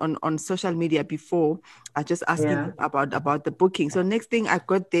them on social media before. I just asking them about the booking. So next thing I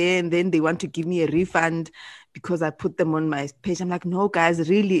got there, and then they want to give me a refund because I put them on my page. I'm like, no, guys,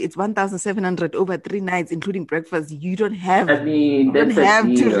 really, it's 1,700 over 3 nights, including breakfast. You don't have,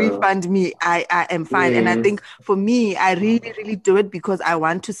 to refund me. I am fine. Yes. And I think for me, I really, really do it because I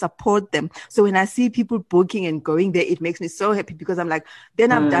want to support them. So when I see people booking and going there, it makes me so happy because I'm like,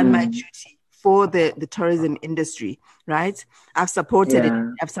 then I've done my duty for the tourism industry, right? I've supported it.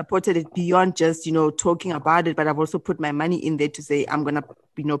 I've supported it beyond just, talking about it, but I've also put my money in there to say, I'm going to,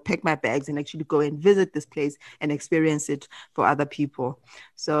 pack my bags and actually go and visit this place and experience it for other people.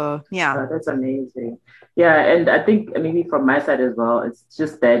 So, yeah. Oh, that's amazing. Yeah. And I think maybe from my side as well, it's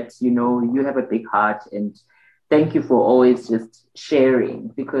just that, you have a big heart, and thank you for always just sharing,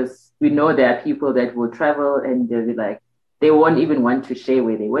 because we know there are people that will travel and they'll be like, they won't even want to share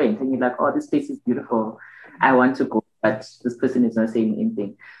where they went. And you're like, oh, this place is beautiful. I want to go, but this person is not saying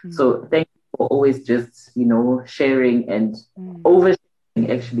anything. Mm. So thank you for always just, sharing and oversharing.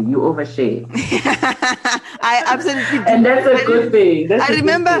 Actually, you overshare. I absolutely do. And that's a good thing. I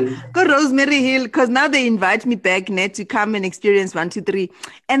remember go Rosemary Hill, because now they invite me back to come and experience 1, 2, 3.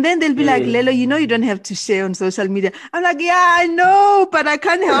 And then they'll be like, Lelo, you don't have to share on social media. I'm like, yeah, I know, but I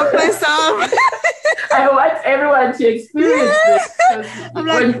can't help myself. I want everyone to experience this. I'm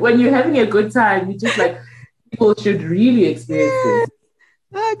like, when you're having a good time, you just like, people should really experience this.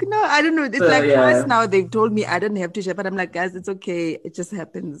 Like, no, I don't know. It's twice now they've told me I don't have to share, but I'm like, guys, it's okay. It just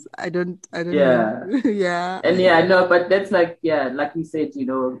happens. I don't know. Yeah. And no, but that's like we said,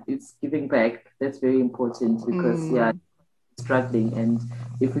 it's giving back. That's very important because struggling, and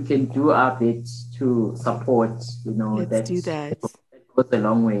if we can do our bit to support, let's do that. That goes a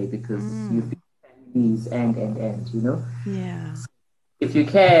long way, because you feel families and. Yeah. If you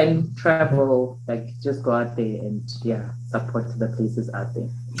can travel, just go out there and support the places out there.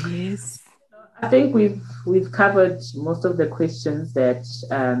 Yes. I think we've covered most of the questions that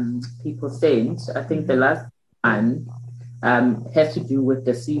people sent. I think the last one has to do with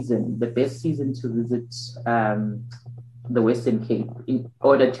the season, the best season to visit the Western Cape in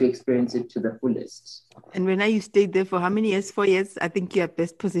order to experience it to the fullest. And when you stayed there for how many years? 4 years? I think you are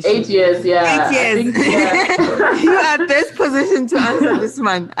best positioned. 8 years, yeah. 8 years. You are best positioned to answer this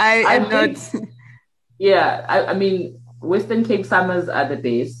one. I am not. Yeah, I mean, Western Cape summers are the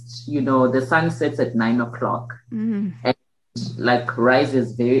best. The sun sets at 9 o'clock and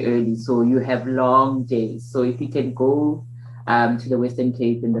rises very early. So you have long days. So if you can go to the Western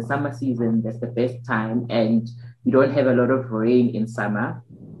Cape in the summer season, that's the best time. And you don't have a lot of rain in summer.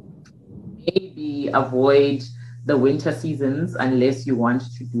 Maybe avoid the winter seasons unless you want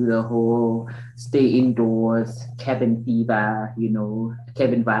to do the whole stay indoors, cabin fever,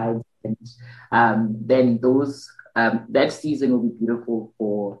 cabin vibes. And then that season will be beautiful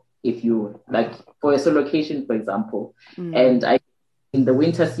for if you for a solo location, for example. And in the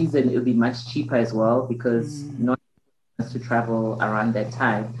winter season, it'll be much cheaper as well, because not to travel around that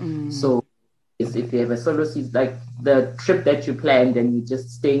time. So if you have a solo season, like the trip that you planned, and you're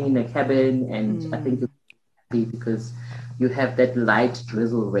just staying in a cabin, and I think you'll be happy because you have that light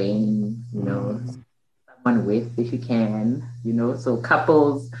drizzle rain, someone with if you can, so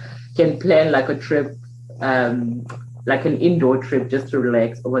couples can plan a trip, like an indoor trip, just to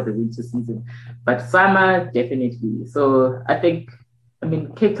relax over the winter season. But summer, definitely. So I think,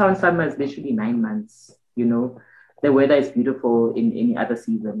 Cape Town summer is literally 9 months, The weather is beautiful in any other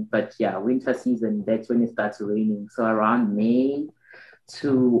season, but winter season, that's when it starts raining. So around May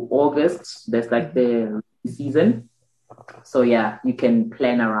to August, that's the season. So you can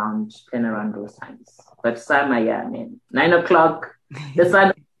plan around those times. But summer, 9 o'clock, the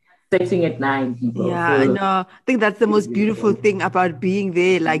sun setting at 9, people. Yeah, so, I know. I think that's the most beautiful thing about being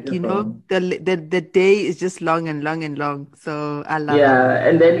there. The day is just long and long and long. So I love it. Yeah,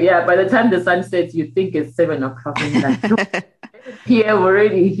 and then by the time the sun sets, you think it's 7 o'clock and you're like, PM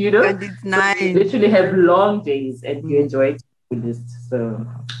already, And it's 9. So you literally have long days and you enjoy it. So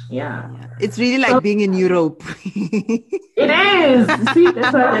it's really like being in Europe. It is. See,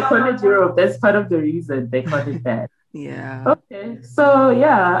 that's why they call it Europe. That's part of the reason they call it that. Yeah. Okay. So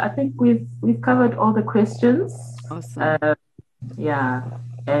I think we've covered all the questions. Awesome.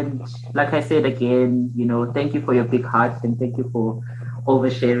 And like I said again, thank you for your big heart, and thank you for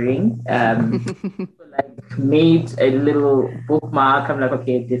oversharing. Made a little bookmark. I'm like,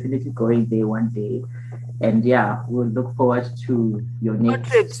 okay, definitely going there one day. And we'll look forward to your next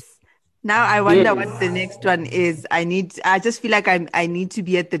trips. Now I wonder Yes. what the next one is. I just feel like I need to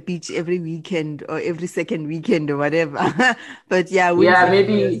be at the beach every weekend or every second weekend or whatever. But yeah, Yeah, winter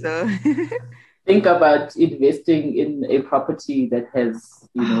here, maybe so think about investing in a property that has,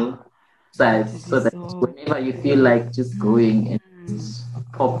 that sites would be so that so whenever you feel like just going and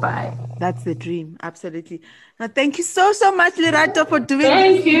Mm. pop by. That's the dream. Absolutely. Now, thank you so much, Lerato, for doing this,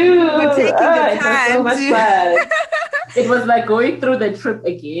 Thank you. for taking the It was so time much to. fun. It was like going through the trip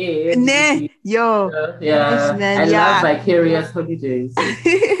again with Nah, you. yo, gosh, Yeah, man, I love yeah. vicarious holidays.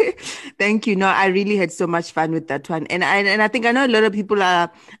 Thank you. No, I really had so much fun with that one, and I think I know a lot of people are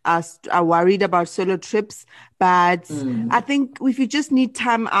worried about solo trips, but Mm, I think if you just need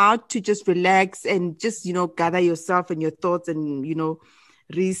time out to just relax and just gather yourself and your thoughts and yeah.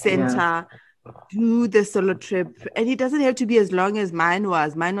 recenter, do the solo trip, and it doesn't have to be as long as mine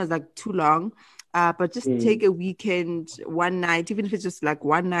was. Mine was like too long. But just take Yes. a weekend, one night, even if it's just like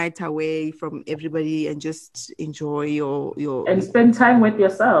one night away from everybody, and just enjoy And spend time with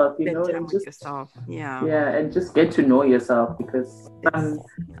yourself, spend time and with just yourself. Yeah, and just get to know yourself because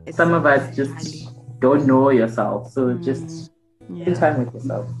it's some of us entirely. just don't know yourself. So Mm, just spend yeah. time with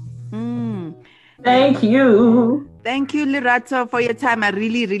yourself. Mm. Thank you. Thank you, Lerato, for your time. I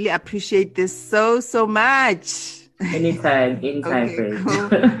really, really appreciate this so much. Anytime, Okay, friend.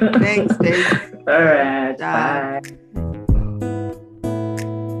 cool. Thanks, babe. All right. Bye. Bye.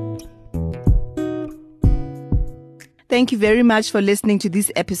 Thank you very much for listening to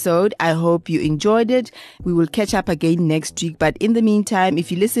this episode. I hope you enjoyed it. We will catch up again next week. But in the meantime, if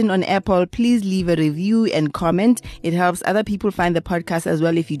you listen on Apple, please leave a review and comment. It helps other people find the podcast as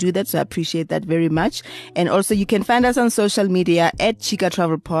well if you do that. So I appreciate that very much. And also you can find us on social media at Chica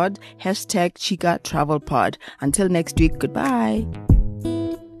Travel Pod, #Chica Travel Pod. Until next week, goodbye.